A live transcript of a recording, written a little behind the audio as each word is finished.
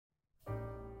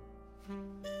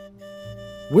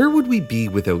Where would we be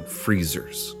without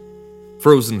freezers?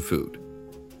 Frozen food.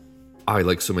 I,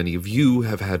 like so many of you,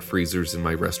 have had freezers in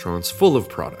my restaurants full of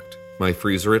product. My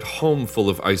freezer at home full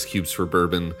of ice cubes for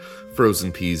bourbon,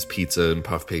 frozen peas, pizza, and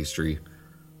puff pastry.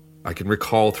 I can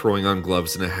recall throwing on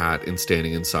gloves and a hat and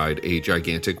standing inside a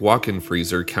gigantic walk-in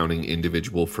freezer counting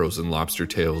individual frozen lobster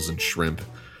tails and shrimp.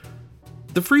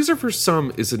 The freezer for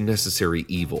some is a necessary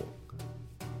evil.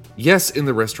 Yes, in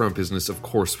the restaurant business, of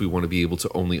course, we want to be able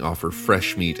to only offer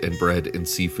fresh meat and bread and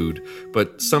seafood,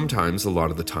 but sometimes, a lot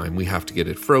of the time, we have to get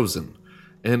it frozen.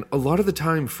 And a lot of the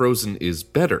time, frozen is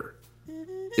better.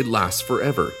 It lasts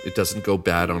forever. It doesn't go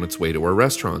bad on its way to our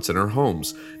restaurants and our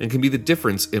homes, and can be the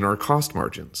difference in our cost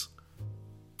margins.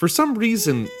 For some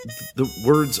reason, the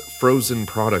words frozen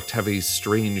product have a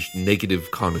strange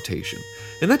negative connotation,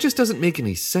 and that just doesn't make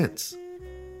any sense.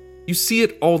 You see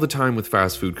it all the time with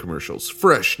fast food commercials.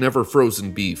 Fresh, never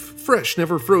frozen beef. Fresh,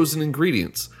 never frozen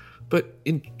ingredients. But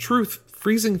in truth,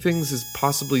 freezing things is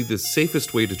possibly the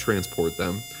safest way to transport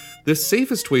them, the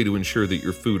safest way to ensure that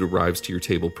your food arrives to your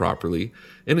table properly,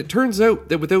 and it turns out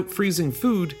that without freezing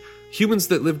food, humans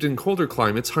that lived in colder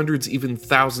climates hundreds, even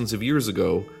thousands of years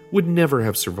ago would never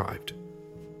have survived.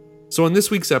 So on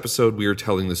this week's episode, we are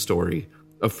telling the story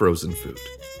of frozen food.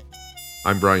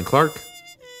 I'm Brian Clark,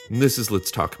 and this is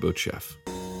Let's Talk About Chef.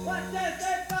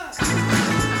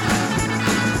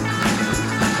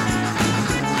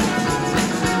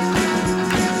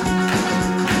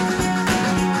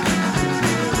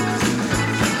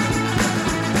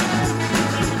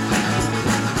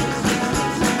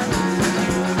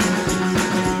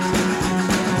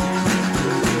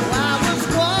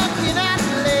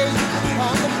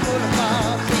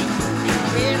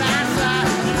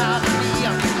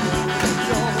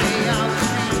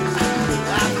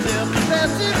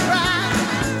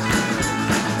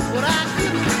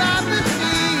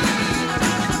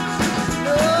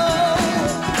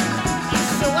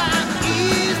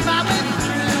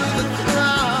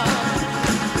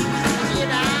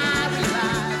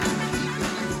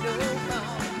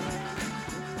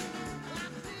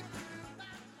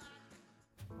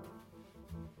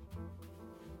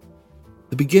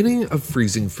 The beginning of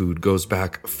freezing food goes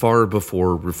back far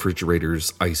before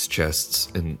refrigerators, ice chests,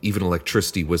 and even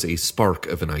electricity was a spark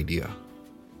of an idea.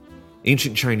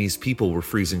 Ancient Chinese people were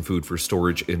freezing food for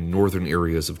storage in northern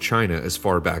areas of China as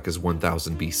far back as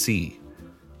 1000 BC.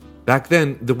 Back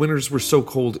then, the winters were so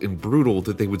cold and brutal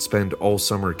that they would spend all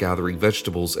summer gathering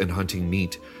vegetables and hunting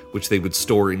meat, which they would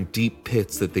store in deep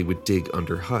pits that they would dig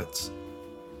under huts.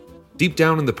 Deep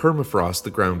down in the permafrost, the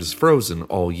ground is frozen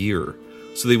all year,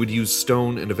 so they would use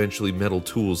stone and eventually metal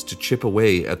tools to chip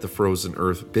away at the frozen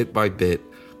earth bit by bit,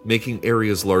 making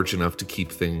areas large enough to keep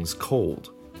things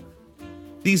cold.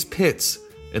 These pits,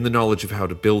 and the knowledge of how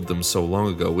to build them so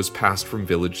long ago, was passed from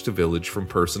village to village, from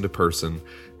person to person,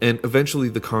 and eventually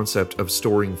the concept of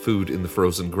storing food in the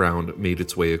frozen ground made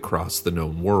its way across the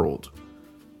known world.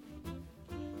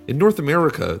 In North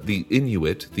America, the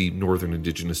Inuit, the northern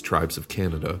indigenous tribes of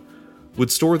Canada,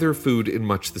 would store their food in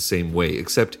much the same way,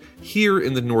 except here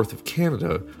in the north of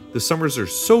Canada, the summers are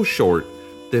so short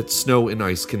that snow and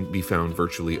ice can be found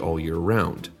virtually all year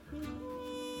round.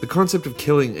 The concept of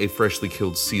killing a freshly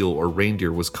killed seal or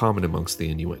reindeer was common amongst the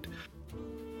Inuit.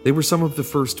 They were some of the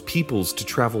first peoples to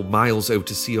travel miles out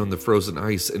to sea on the frozen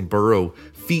ice and burrow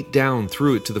feet down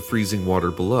through it to the freezing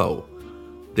water below.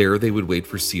 There, they would wait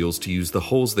for seals to use the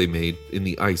holes they made in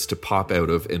the ice to pop out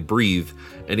of and breathe,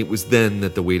 and it was then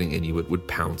that the waiting Inuit would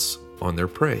pounce on their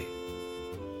prey.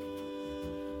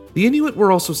 The Inuit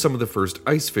were also some of the first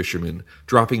ice fishermen,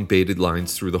 dropping baited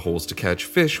lines through the holes to catch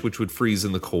fish which would freeze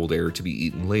in the cold air to be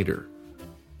eaten later.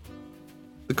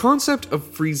 The concept of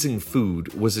freezing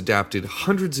food was adapted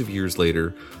hundreds of years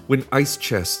later when ice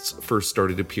chests first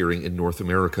started appearing in North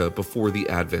America before the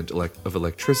advent of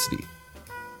electricity.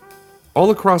 All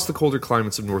across the colder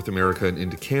climates of North America and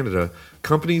into Canada,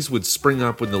 companies would spring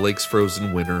up when the lakes froze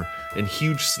in winter, and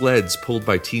huge sleds pulled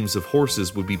by teams of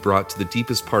horses would be brought to the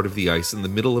deepest part of the ice in the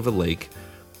middle of a lake,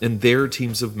 and there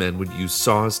teams of men would use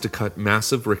saws to cut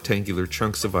massive rectangular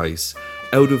chunks of ice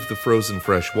out of the frozen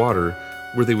fresh water,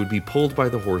 where they would be pulled by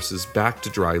the horses back to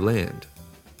dry land.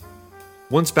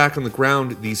 Once back on the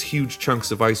ground, these huge chunks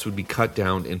of ice would be cut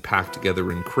down and packed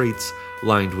together in crates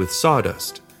lined with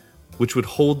sawdust, which would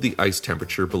hold the ice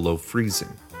temperature below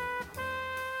freezing.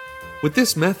 With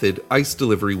this method, ice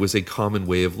delivery was a common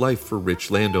way of life for rich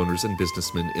landowners and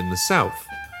businessmen in the South.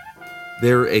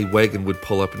 There, a wagon would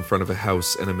pull up in front of a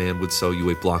house and a man would sell you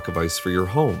a block of ice for your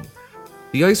home.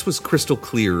 The ice was crystal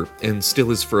clear and still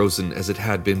as frozen as it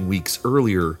had been weeks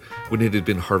earlier when it had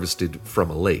been harvested from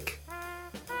a lake.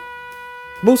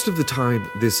 Most of the time,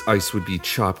 this ice would be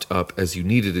chopped up as you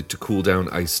needed it to cool down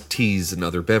iced teas and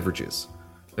other beverages.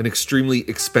 An extremely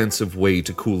expensive way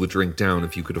to cool a drink down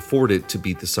if you could afford it to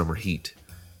beat the summer heat.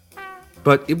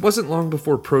 But it wasn't long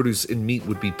before produce and meat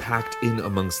would be packed in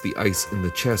amongst the ice in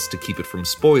the chest to keep it from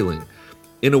spoiling.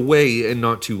 In a way, and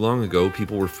not too long ago,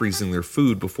 people were freezing their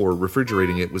food before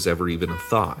refrigerating it was ever even a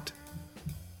thought.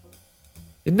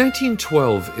 In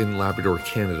 1912, in Labrador,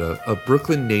 Canada, a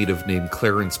Brooklyn native named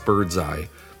Clarence Birdseye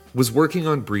was working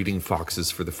on breeding foxes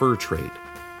for the fur trade.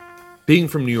 Being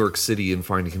from New York City and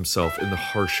finding himself in the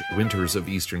harsh winters of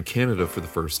eastern Canada for the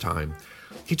first time,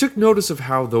 he took notice of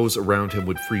how those around him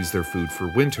would freeze their food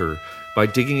for winter by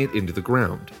digging it into the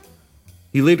ground.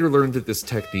 He later learned that this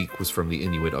technique was from the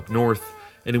Inuit up north,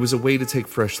 and it was a way to take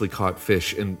freshly caught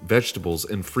fish and vegetables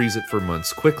and freeze it for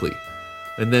months quickly.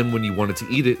 And then when you wanted to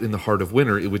eat it in the heart of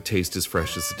winter, it would taste as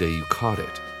fresh as the day you caught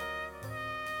it.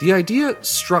 The idea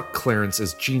struck Clarence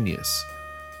as genius.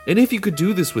 And if you could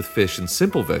do this with fish and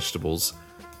simple vegetables,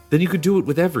 then you could do it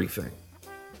with everything.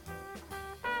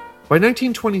 By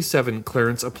 1927,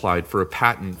 Clarence applied for a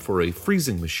patent for a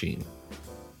freezing machine.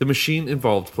 The machine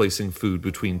involved placing food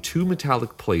between two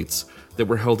metallic plates that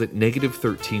were held at negative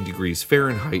 13 degrees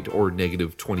Fahrenheit or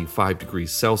negative 25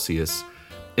 degrees Celsius,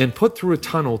 and put through a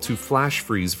tunnel to flash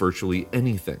freeze virtually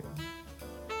anything.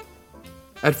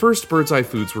 At first, Birdseye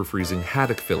Foods were freezing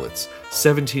haddock fillets,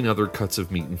 17 other cuts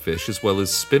of meat and fish, as well as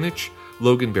spinach,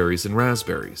 loganberries, and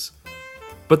raspberries.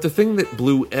 But the thing that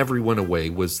blew everyone away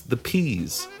was the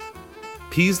peas.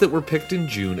 Peas that were picked in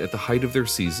June at the height of their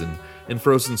season and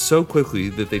frozen so quickly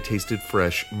that they tasted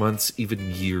fresh months,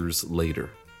 even years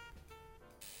later.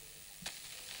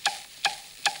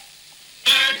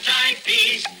 Birdseye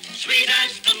peas, sweet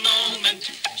as the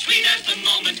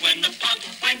moment when the pod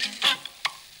went pop.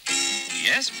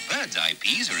 Yes, Birdseye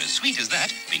peas are as sweet as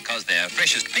that because they're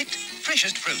freshest picked,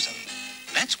 freshest frozen.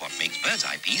 That's what makes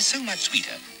Birdseye peas so much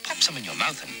sweeter. Pop some in your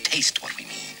mouth and taste what we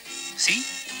mean. See?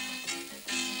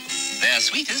 They're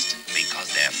sweetest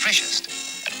because they're freshest.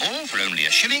 And all for only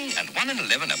 $1 and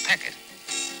 1.11 a packet.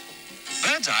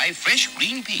 Birdseye fresh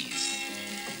green peas.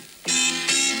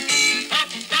 Pop,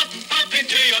 pop, pop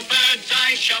into your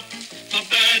Birdseye shop for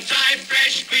Birdseye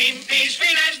fresh green peas,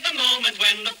 sweet as the moment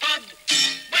when the pod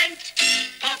went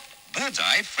pop.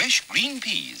 Birdseye fresh green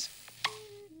peas.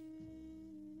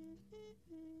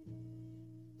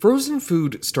 Frozen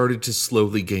food started to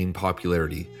slowly gain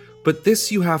popularity, but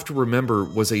this, you have to remember,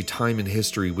 was a time in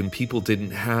history when people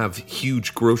didn't have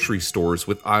huge grocery stores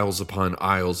with aisles upon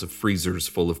aisles of freezers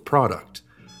full of product.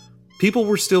 People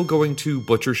were still going to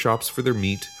butcher shops for their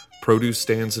meat, produce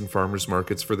stands and farmers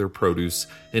markets for their produce,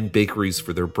 and bakeries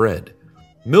for their bread.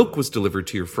 Milk was delivered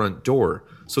to your front door,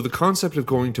 so the concept of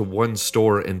going to one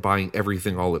store and buying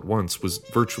everything all at once was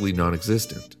virtually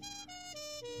non-existent.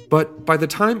 But by the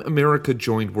time America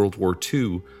joined World War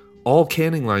II, all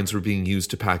canning lines were being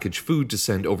used to package food to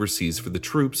send overseas for the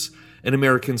troops, and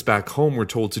Americans back home were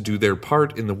told to do their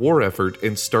part in the war effort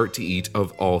and start to eat,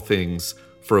 of all things,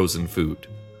 frozen food,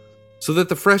 so that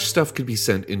the fresh stuff could be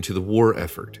sent into the war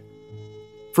effort.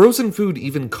 Frozen food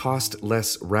even cost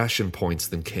less ration points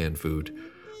than canned food,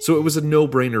 so it was a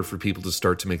no-brainer for people to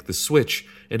start to make the switch,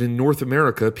 and in North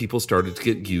America, people started to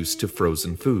get used to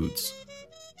frozen foods.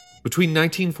 Between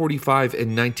 1945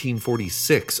 and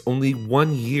 1946, only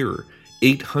 1 year,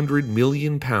 800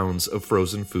 million pounds of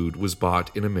frozen food was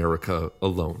bought in America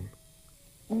alone.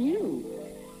 New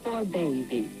for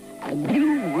baby, a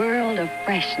new world of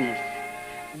freshness.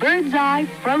 Birdseye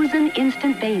Frozen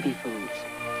Instant Baby Foods.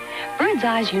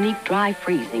 Birdseye's unique dry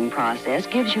freezing process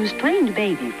gives you strained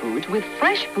baby foods with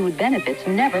fresh food benefits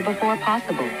never before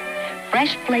possible.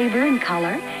 Fresh flavor and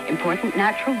color, important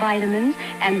natural vitamins,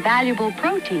 and valuable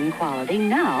protein quality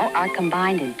now are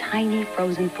combined in tiny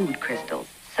frozen food crystals.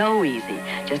 So easy.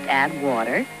 Just add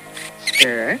water,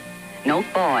 stir, no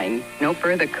thawing, no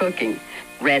further cooking.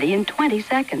 Ready in 20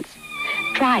 seconds.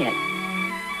 Try it.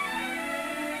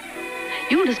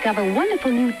 You'll discover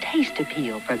wonderful new taste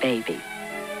appeal for baby.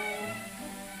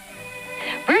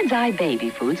 Birdseye baby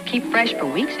foods keep fresh for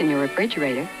weeks in your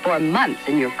refrigerator, for months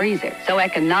in your freezer. So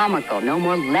economical, no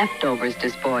more leftovers to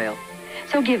spoil.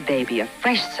 So give baby a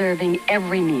fresh serving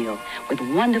every meal with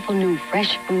wonderful new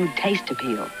fresh food taste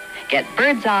appeal. Get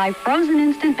Birdseye Frozen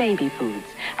Instant Baby Foods,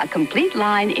 a complete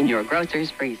line in your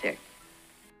grocer's freezer.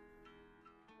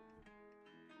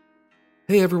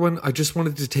 Hey everyone, I just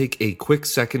wanted to take a quick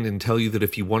second and tell you that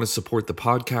if you want to support the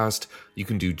podcast, you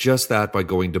can do just that by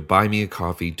going to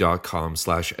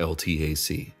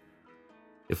buymeacoffee.com/LTAC.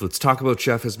 If Let's Talk About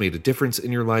Chef has made a difference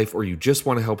in your life or you just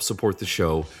want to help support the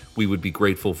show, we would be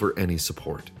grateful for any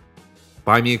support.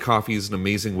 Buy Me a Coffee is an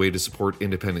amazing way to support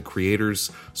independent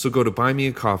creators, so go to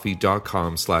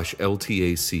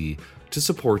buymeacoffee.com/LTAC to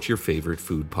support your favorite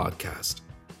food podcast.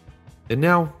 And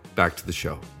now, back to the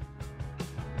show.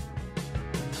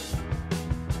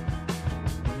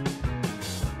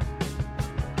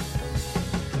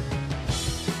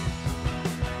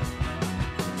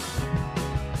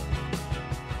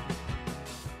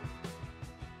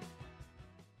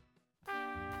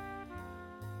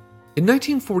 In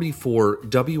 1944,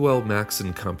 W.L.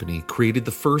 Maxon Company created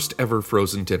the first ever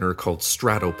frozen dinner called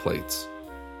Strato Plates.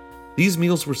 These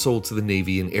meals were sold to the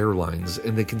Navy and airlines,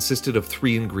 and they consisted of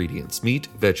 3 ingredients: meat,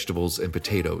 vegetables, and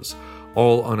potatoes,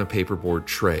 all on a paperboard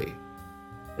tray.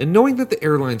 And knowing that the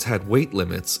airlines had weight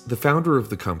limits, the founder of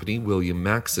the company, William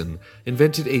Maxon,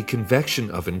 invented a convection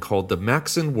oven called the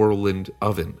Maxon Whirlwind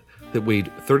Oven that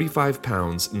weighed 35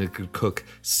 pounds and it could cook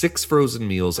 6 frozen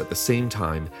meals at the same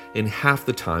time in half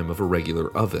the time of a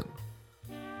regular oven.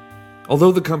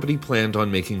 Although the company planned on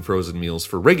making frozen meals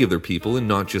for regular people and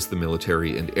not just the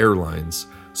military and airlines,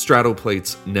 Strato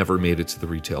Plates never made it to the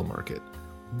retail market.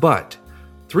 But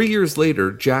 3 years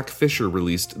later, Jack Fisher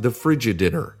released the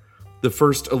Frigidinner, the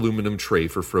first aluminum tray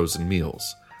for frozen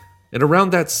meals. And around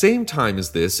that same time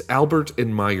as this, Albert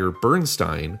and Meyer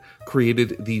Bernstein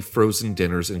created the Frozen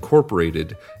Dinners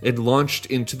Incorporated and launched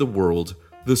into the world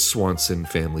the Swanson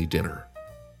Family Dinner.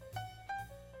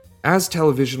 As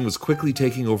television was quickly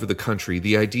taking over the country,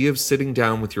 the idea of sitting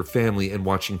down with your family and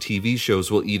watching TV shows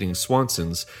while eating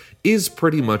Swansons is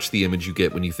pretty much the image you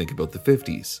get when you think about the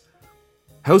 50s.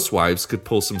 Housewives could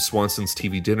pull some Swanson's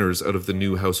TV dinners out of the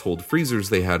new household freezers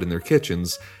they had in their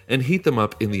kitchens and heat them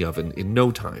up in the oven in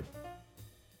no time.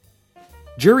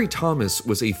 Jerry Thomas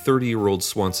was a 30-year-old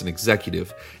Swanson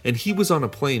executive, and he was on a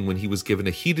plane when he was given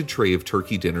a heated tray of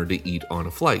turkey dinner to eat on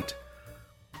a flight.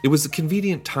 It was a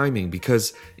convenient timing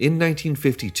because in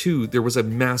 1952 there was a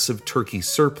massive turkey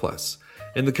surplus,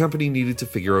 and the company needed to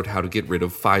figure out how to get rid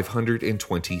of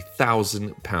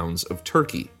 520,000 pounds of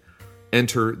turkey.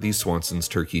 Enter the Swanson's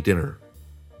Turkey Dinner.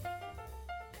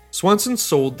 Swanson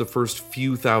sold the first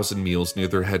few thousand meals near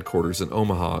their headquarters in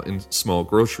Omaha in small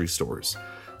grocery stores.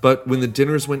 But when the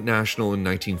dinners went national in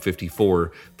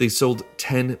 1954, they sold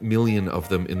 10 million of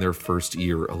them in their first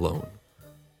year alone.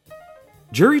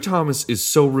 Jerry Thomas is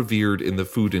so revered in the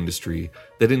food industry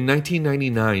that in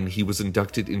 1999 he was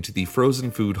inducted into the Frozen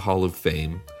Food Hall of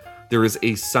Fame. There is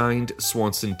a signed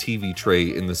Swanson TV tray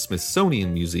in the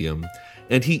Smithsonian Museum,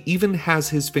 and he even has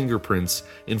his fingerprints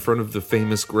in front of the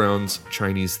famous Grounds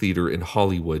Chinese Theater in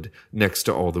Hollywood next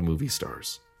to all the movie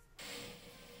stars.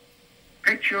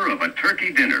 Picture of a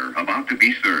turkey dinner about to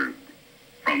be served.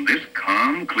 From this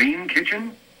calm, clean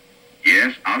kitchen?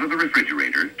 Yes, out of the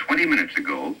refrigerator 20 minutes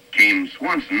ago came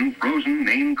Swanson frozen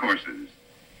main courses.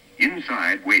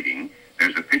 Inside, waiting,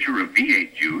 there's a pitcher of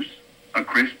V8 juice, a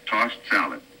crisp tossed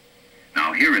salad.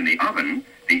 Now here in the oven,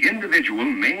 the individual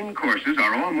main courses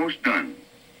are almost done.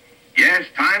 Yes,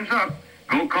 time's up.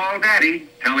 Go call Daddy.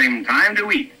 Tell him time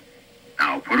to eat.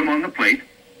 Now put 'em on the plate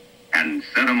and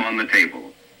set 'em on the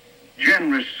table.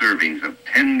 Generous servings of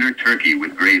tender turkey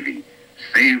with gravy,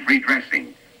 savory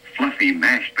dressing, fluffy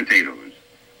mashed potatoes.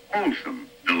 Wholesome,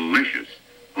 delicious,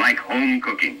 like home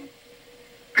cooking.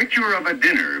 Picture of a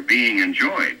dinner being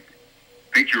enjoyed.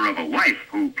 Picture of a wife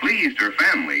who pleased her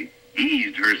family,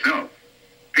 eased herself.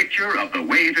 Picture of the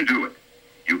way to do it.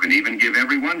 You can even give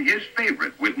everyone his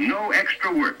favorite with no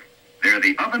extra work. They're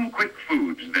the oven-quick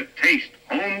foods that taste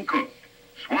home-cooked.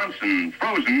 Swanson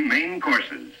frozen main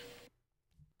courses.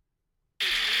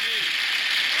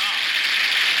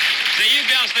 Say, you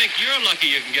gals think you're lucky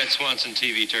you can get Swanson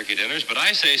TV turkey dinners, but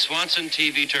I say Swanson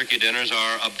TV turkey dinners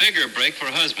are a bigger break for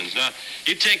husbands. Now,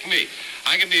 you take me.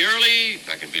 I can be early,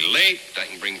 I can be late, I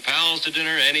can bring pals to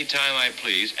dinner anytime I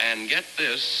please, and get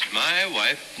this, my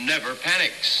wife never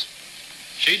panics.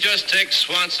 She just takes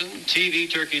Swanson TV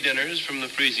turkey dinners from the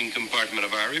freezing compartment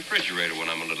of our refrigerator when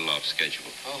I'm a little off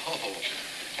schedule. Oh,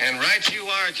 and right you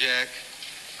are, Jack.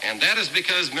 And that is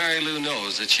because Mary Lou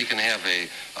knows that she can have a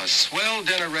swell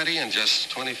dinner ready in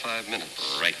just 25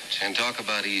 minutes. Right. And talk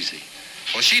about easy.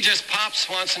 Well, she just pops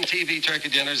Swanson TV turkey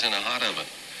dinners in a hot oven.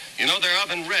 You know, they're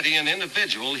oven ready in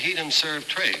individual heat and serve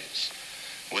trays.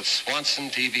 With Swanson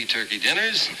TV turkey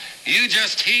dinners, you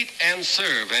just heat and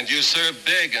you serve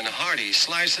big and hearty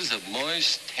slices of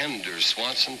moist, tender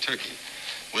Swanson turkey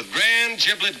with grand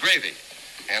giblet gravy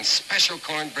and special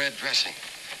cornbread dressing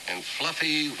and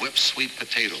fluffy whipped sweet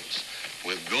potatoes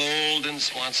with golden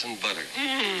Swanson butter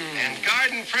and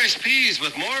garden fresh peas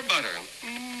with more butter.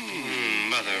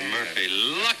 Mother Murphy,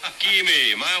 Lucky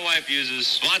me. My wife uses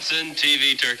Swanson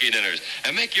TV turkey dinners.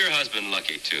 And make your husband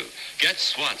lucky, too. Get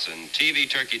Swanson TV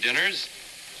turkey dinners,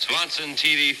 Swanson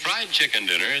TV fried chicken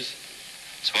dinners,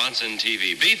 Swanson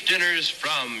TV beef dinners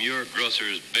from your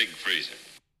grocer's big freezer.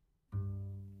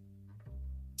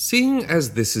 Seeing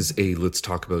as this is a Let's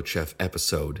Talk About Chef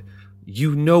episode,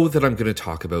 you know that I'm going to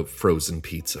talk about frozen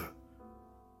pizza.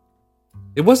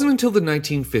 It wasn't until the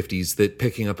 1950s that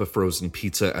picking up a frozen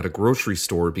pizza at a grocery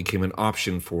store became an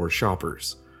option for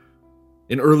shoppers.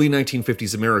 In early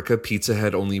 1950s America, pizza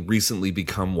had only recently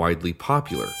become widely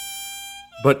popular.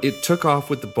 But it took off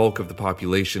with the bulk of the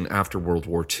population after World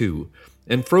War II,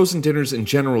 and frozen dinners in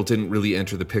general didn't really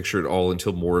enter the picture at all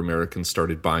until more Americans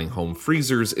started buying home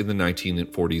freezers in the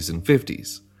 1940s and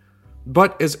 50s.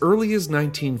 But as early as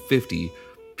 1950,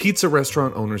 pizza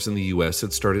restaurant owners in the US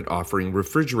had started offering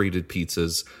refrigerated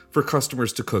pizzas for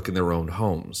customers to cook in their own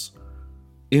homes.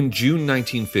 In June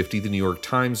 1950, the New York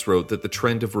Times wrote that the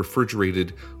trend of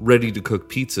refrigerated, ready-to-cook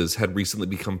pizzas had recently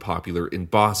become popular in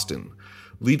Boston,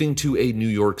 leading to a New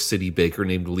York City baker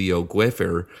named Leo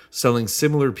Gueffer selling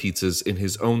similar pizzas in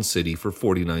his own city for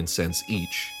 49 cents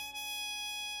each.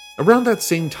 Around that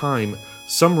same time,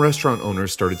 some restaurant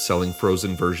owners started selling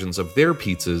frozen versions of their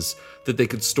pizzas that they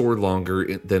could store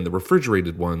longer than the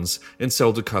refrigerated ones and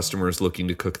sell to customers looking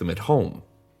to cook them at home.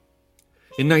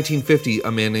 In 1950,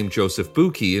 a man named Joseph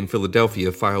Buki in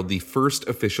Philadelphia filed the first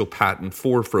official patent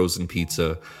for frozen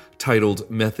pizza, titled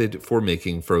Method for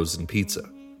Making Frozen Pizza.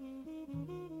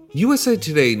 USA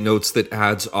Today notes that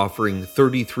ads offering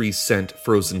 33-cent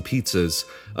frozen pizzas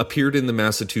appeared in the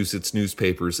Massachusetts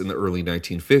newspapers in the early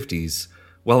 1950s,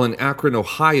 while in Akron,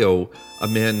 Ohio, a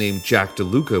man named Jack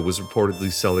DeLuca was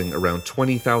reportedly selling around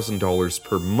 $20,000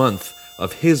 per month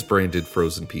of his branded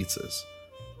frozen pizzas.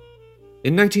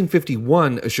 In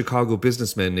 1951, a Chicago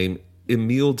businessman named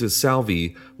Emile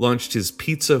DeSalvi launched his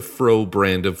Pizza Fro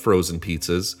brand of frozen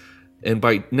pizzas, and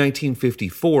by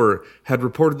 1954 had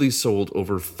reportedly sold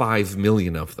over 5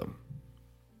 million of them.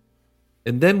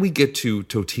 And then we get to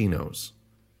Totino's.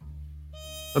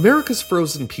 America's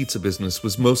frozen pizza business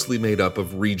was mostly made up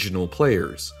of regional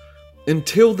players,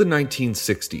 until the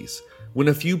 1960s, when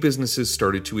a few businesses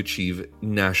started to achieve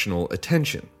national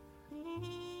attention.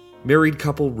 Married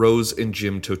couple Rose and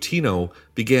Jim Totino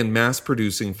began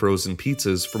mass-producing frozen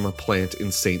pizzas from a plant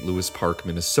in St. Louis Park,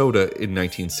 Minnesota in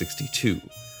 1962.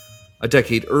 A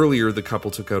decade earlier, the couple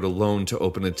took out a loan to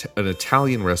open an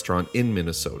Italian restaurant in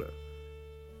Minnesota.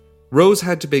 Rose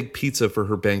had to bake pizza for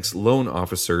her bank's loan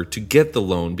officer to get the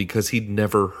loan because he'd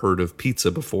never heard of pizza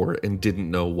before and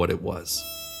didn't know what it was.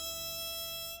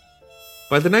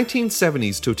 By the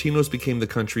 1970s, Totino's became the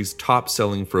country's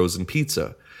top-selling frozen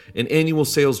pizza, and annual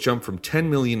sales jumped from $10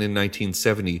 million in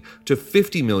 1970 to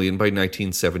 $50 million by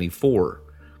 1974.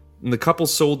 And the couple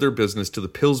sold their business to the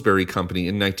Pillsbury Company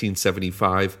in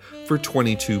 1975 for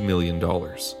 $22 million.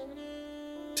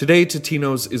 Today,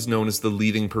 Totino's is known as the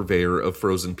leading purveyor of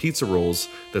frozen pizza rolls,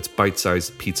 that's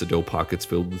bite-sized pizza dough pockets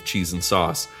filled with cheese and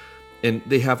sauce, and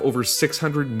they have over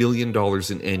 $600 million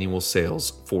in annual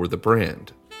sales for the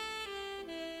brand.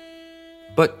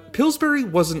 But Pillsbury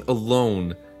wasn't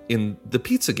alone in the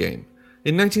pizza game.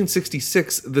 In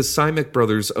 1966, the Simek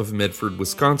brothers of Medford,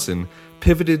 Wisconsin,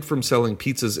 pivoted from selling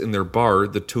pizzas in their bar,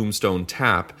 the Tombstone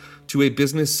Tap, to a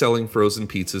business selling frozen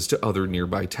pizzas to other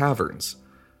nearby taverns.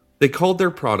 They called their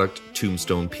product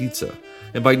Tombstone Pizza,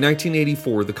 and by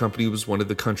 1984, the company was one of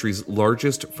the country's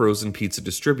largest frozen pizza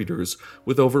distributors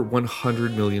with over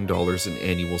 $100 million in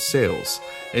annual sales,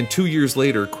 and 2 years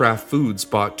later, Kraft Foods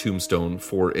bought Tombstone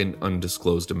for an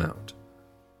undisclosed amount.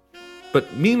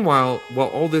 But meanwhile, while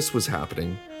all this was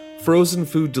happening, frozen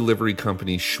food delivery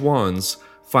company Schwan's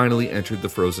finally entered the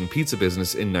frozen pizza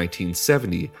business in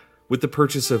 1970 with the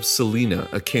purchase of Selena,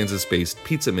 a Kansas-based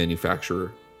pizza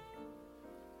manufacturer.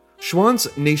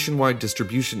 Schwan's nationwide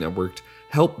distribution network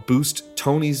helped boost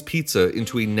Tony's Pizza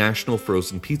into a national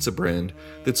frozen pizza brand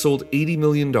that sold $80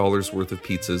 million worth of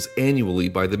pizzas annually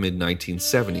by the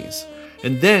mid-1970s.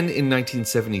 And then in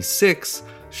 1976,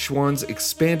 Schwan's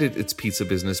expanded its pizza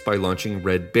business by launching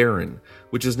Red Baron,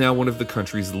 which is now one of the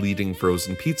country's leading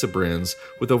frozen pizza brands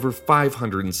with over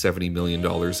 $570 million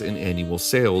in annual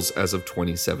sales as of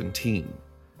 2017.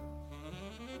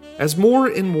 As more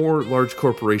and more large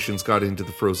corporations got into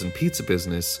the frozen pizza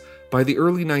business, by the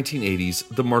early 1980s,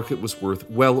 the market was worth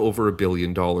well over $1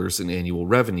 billion in annual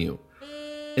revenue.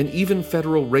 And even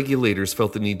federal regulators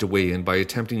felt the need to weigh in by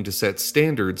attempting to set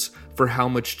standards for how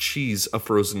much cheese a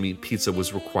frozen meat pizza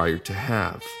was required to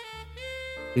have.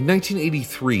 In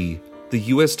 1983, the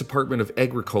U.S. Department of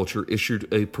Agriculture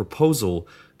issued a proposal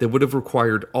that would have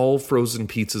required all frozen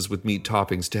pizzas with meat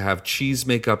toppings to have cheese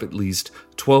make up at least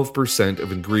 12%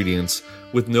 of ingredients,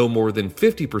 with no more than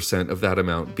 50% of that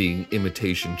amount being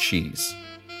imitation cheese.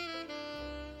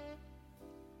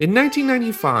 In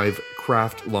 1995,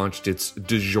 Kraft launched its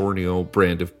DiGiorno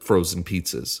brand of frozen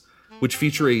pizzas, which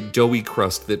feature a doughy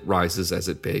crust that rises as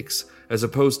it bakes, as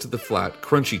opposed to the flat,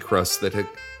 crunchy crust that had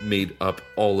made up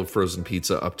all of frozen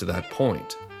pizza up to that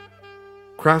point.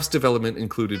 Kraft's development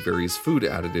included various food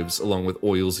additives along with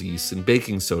oils, yeasts, and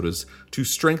baking sodas to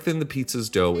strengthen the pizza's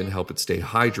dough and help it stay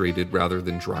hydrated rather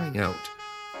than drying out.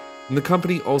 And the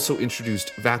company also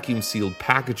introduced vacuum-sealed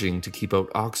packaging to keep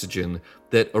out oxygen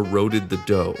that eroded the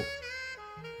dough.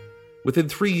 Within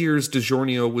 3 years,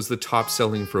 DiGiorno was the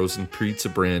top-selling frozen pizza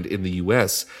brand in the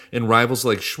US, and rivals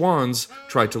like Schwan's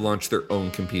tried to launch their own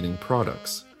competing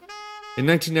products. In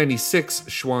 1996,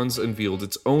 Schwan's unveiled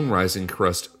its own rising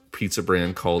crust pizza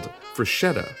brand called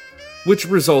Freschetta, which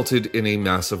resulted in a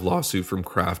massive lawsuit from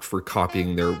Kraft for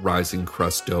copying their rising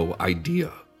crust dough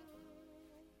idea.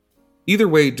 Either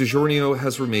way, DiGiorno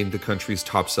has remained the country's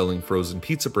top-selling frozen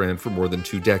pizza brand for more than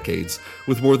 2 decades,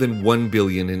 with more than $1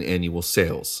 billion in annual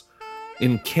sales.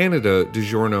 In Canada,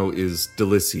 DiGiorno is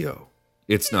Delissio.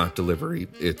 It's not delivery,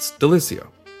 it's Delissio.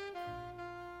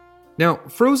 Now,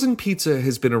 frozen pizza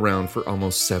has been around for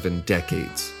almost 7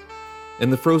 decades.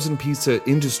 And the frozen pizza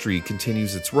industry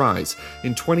continues its rise.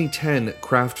 In 2010,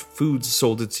 Kraft Foods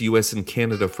sold its US and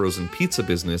Canada frozen pizza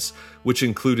business, which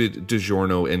included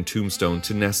DiGiorno and Tombstone,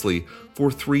 to Nestle for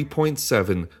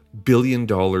 $3.7 billion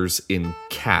in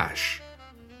cash.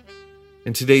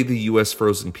 And today, the US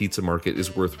frozen pizza market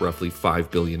is worth roughly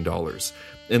 $5 billion,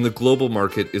 and the global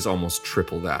market is almost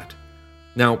triple that.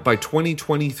 Now, by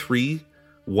 2023,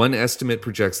 one estimate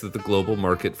projects that the global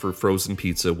market for frozen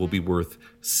pizza will be worth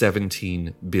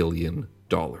 $17 billion.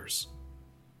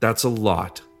 That's a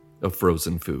lot of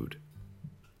frozen food.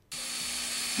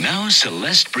 Now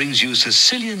Celeste brings you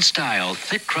Sicilian-style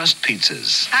thick-crust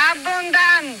pizzas.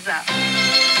 Abbondanza!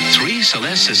 3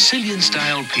 Celeste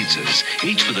Sicilian-style pizzas,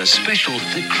 each with a special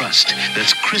thick crust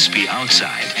that's crispy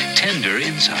outside, tender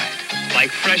inside. Like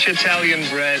fresh Italian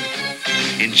bread.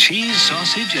 In cheese,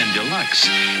 sausage, and deluxe,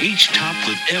 each topped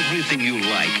with everything you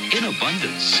like in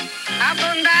abundance.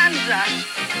 Abbondanza!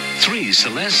 3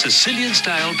 Celeste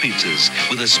Sicilian-style pizzas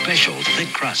with a special thick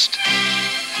crust.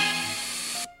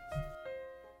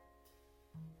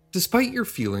 Despite your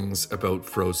feelings about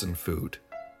frozen food,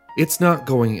 it's not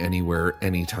going anywhere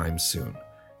anytime soon.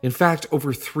 In fact,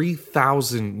 over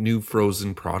 3,000 new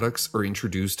frozen products are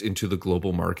introduced into the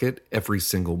global market every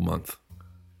single month.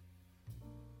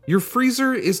 Your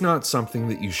freezer is not something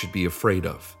that you should be afraid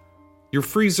of. Your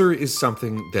freezer is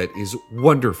something that is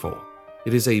wonderful.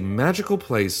 It is a magical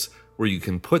place where you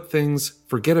can put things,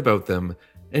 forget about them,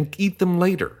 and eat them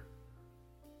later.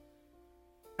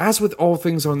 As with all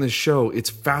things on this show, it's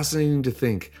fascinating to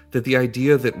think that the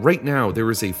idea that right now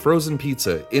there is a frozen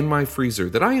pizza in my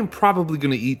freezer that I am probably going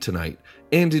to eat tonight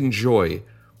and enjoy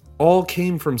all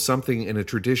came from something in a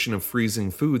tradition of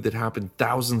freezing food that happened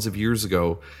thousands of years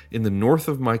ago in the north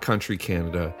of my country,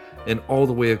 Canada, and all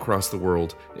the way across the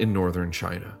world in northern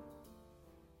China.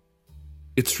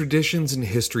 It's traditions and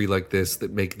history like this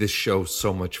that make this show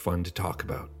so much fun to talk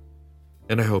about,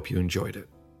 and I hope you enjoyed it.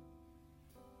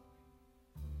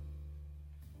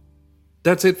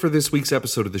 That's it for this week's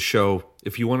episode of the show.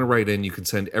 If you want to write in, you can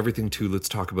send everything to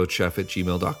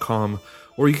letstalkaboutchef@gmail.com,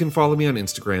 or you can follow me on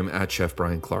Instagram @Chef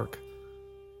Brian Clark.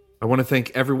 I want to thank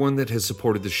everyone that has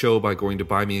supported the show by going to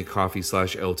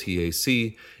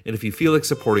buymeacoffee.com/LTAC, and if you feel like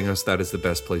supporting us, that is the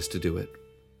best place to do it.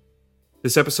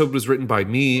 This episode was written by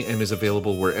me and is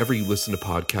available wherever you listen to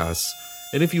podcasts,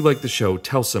 and if you like the show,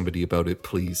 tell somebody about it,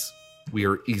 please. We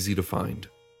are easy to find.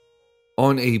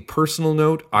 On a personal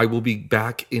note, I will be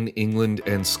back in England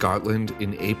and Scotland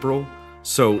in April,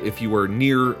 so if you are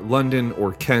near London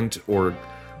or Kent or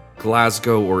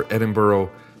Glasgow or Edinburgh,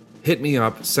 hit me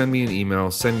up, send me an email,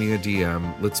 send me a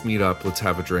DM, let's meet up, let's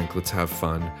have a drink, let's have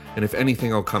fun, and if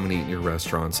anything, I'll come and eat in your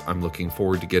restaurants. I'm looking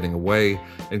forward to getting away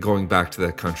and going back to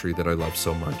that country that I love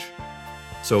so much.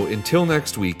 So until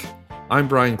next week, I'm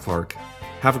Brian Clark.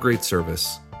 Have a great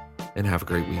service, and have a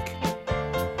great week.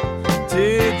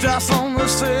 Teardrops on the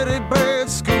city, baby.